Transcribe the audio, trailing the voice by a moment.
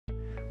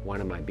One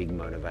of my big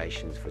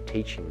motivations for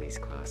teaching these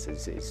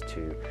classes is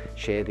to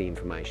share the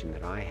information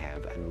that I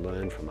have and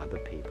learn from other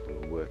people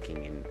who are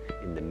working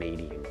in the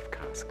medium of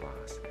cast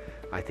glass.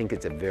 I think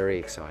it's a very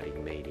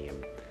exciting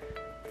medium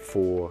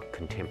for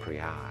contemporary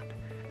art,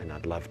 and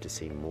I'd love to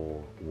see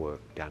more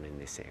work done in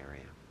this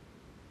area.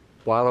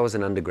 While I was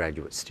an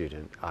undergraduate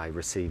student, I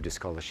received a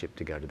scholarship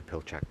to go to the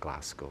Pilchuck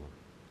Glass School.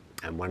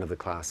 And one of the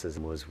classes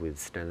was with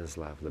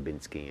Stanislav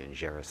Lubinsky and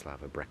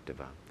Jaroslava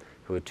Brechtova,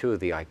 who are two of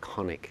the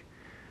iconic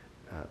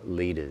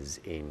leaders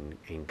in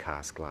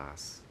cast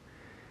glass.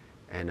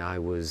 And I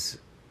was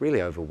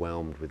really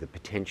overwhelmed with the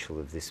potential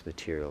of this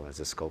material as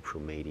a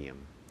sculptural medium.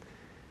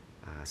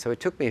 So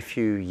it took me a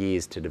few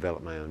years to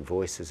develop my own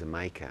voice as a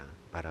maker,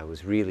 but I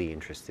was really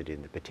interested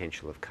in the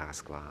potential of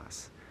cast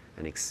glass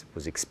and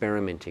was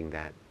experimenting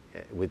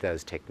with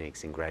those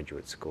techniques in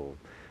graduate school,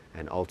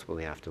 and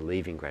ultimately after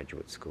leaving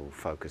graduate school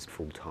focused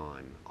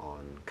full-time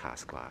on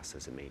cast glass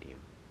as a medium.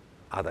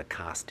 Other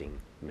casting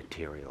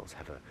materials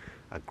have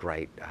a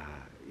great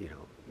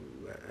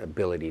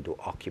ability to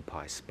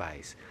occupy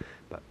space,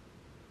 but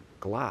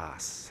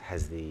glass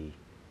has the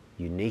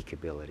unique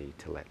ability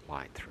to let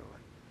light through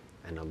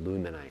it and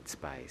illuminate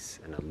space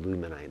and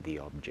illuminate the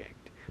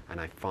object.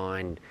 And I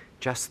find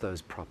just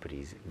those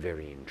properties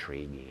very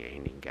intriguing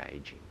and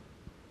engaging.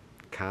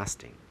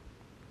 Casting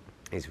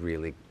is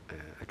really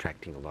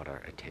attracting a lot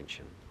of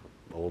attention.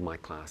 All my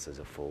classes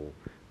are full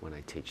when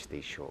I teach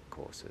these short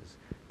courses.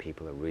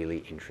 People are really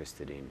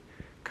interested in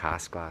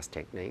cast glass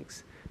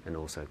techniques and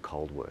also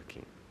cold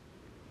working,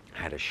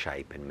 how to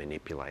shape and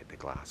manipulate the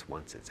glass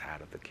once it's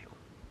out of the kiln.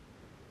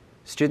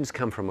 Students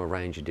come from a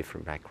range of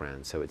different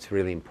backgrounds, so it's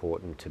really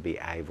important to be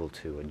able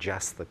to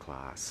adjust the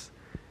class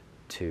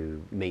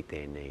to meet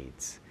their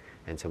needs.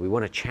 And so we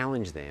want to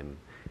challenge them,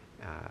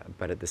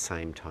 but at the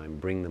same time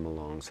bring them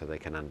along so they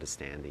can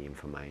understand the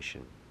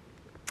information.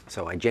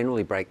 So I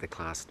generally break the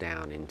class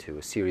down into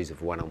a series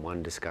of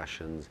one-on-one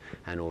discussions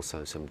and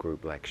also some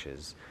group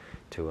lectures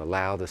to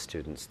allow the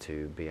students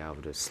to be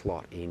able to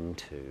slot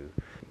into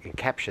and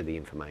capture the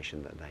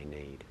information that they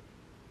need.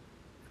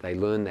 They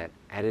learn that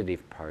additive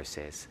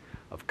process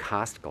of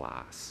cast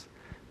glass,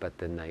 but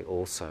then they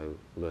also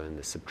learn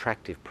the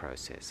subtractive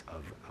process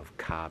of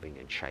carving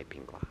and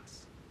shaping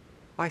glass.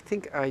 I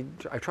think I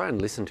try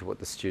and listen to what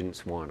the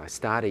students want. I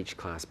start each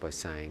class by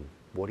saying,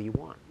 what do you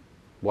want?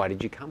 Why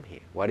did you come here?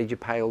 Why did you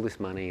pay all this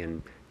money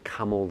and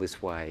come all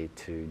this way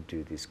to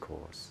do this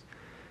course?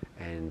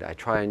 And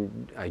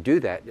I do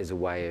that as a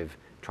way of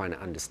trying to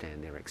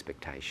understand their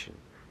expectation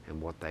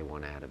and what they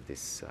want out of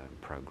this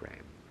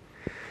program.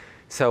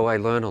 So I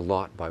learn a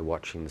lot by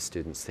watching the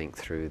students think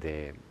through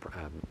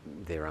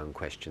their own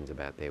questions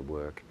about their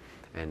work.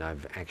 And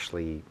I've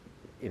actually,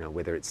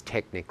 whether it's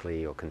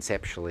technically or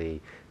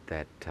conceptually,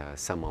 that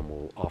someone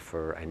will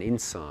offer an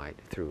insight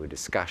through a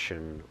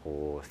discussion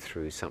or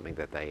through something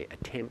that they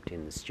attempt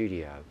in the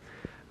studio,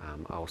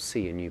 I'll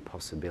see a new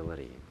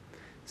possibility.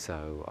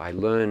 So I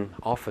learn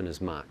often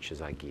as much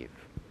as I give.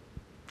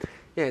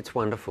 Yeah, it's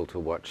wonderful to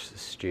watch the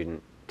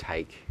student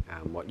take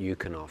what you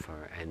can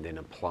offer and then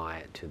apply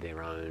it to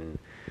their own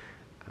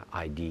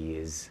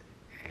ideas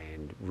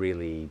and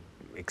really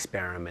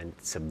experiment,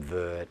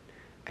 subvert,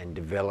 and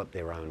develop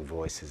their own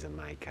voice as a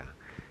maker.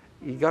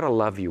 You've got to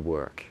love your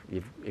work.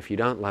 If you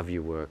don't love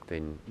your work,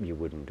 then you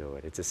wouldn't do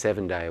it. It's a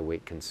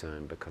 7-day-a-week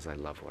concern because I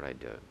love what I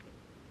do.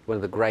 One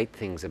of the great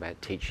things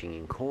about teaching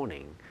in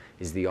Corning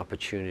is the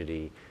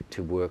opportunity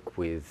to work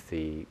with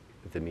the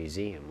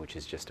museum, which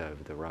is just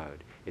over the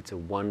road. It's a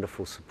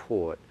wonderful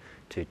support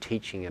to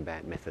teaching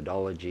about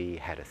methodology,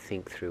 how to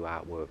think through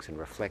artworks and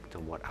reflect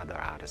on what other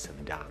artists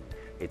have done.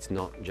 It's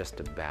not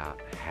just about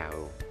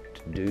how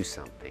to do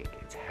something,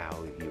 it's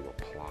how you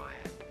apply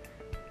it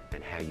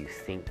and how you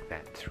think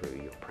that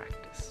through your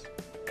practice.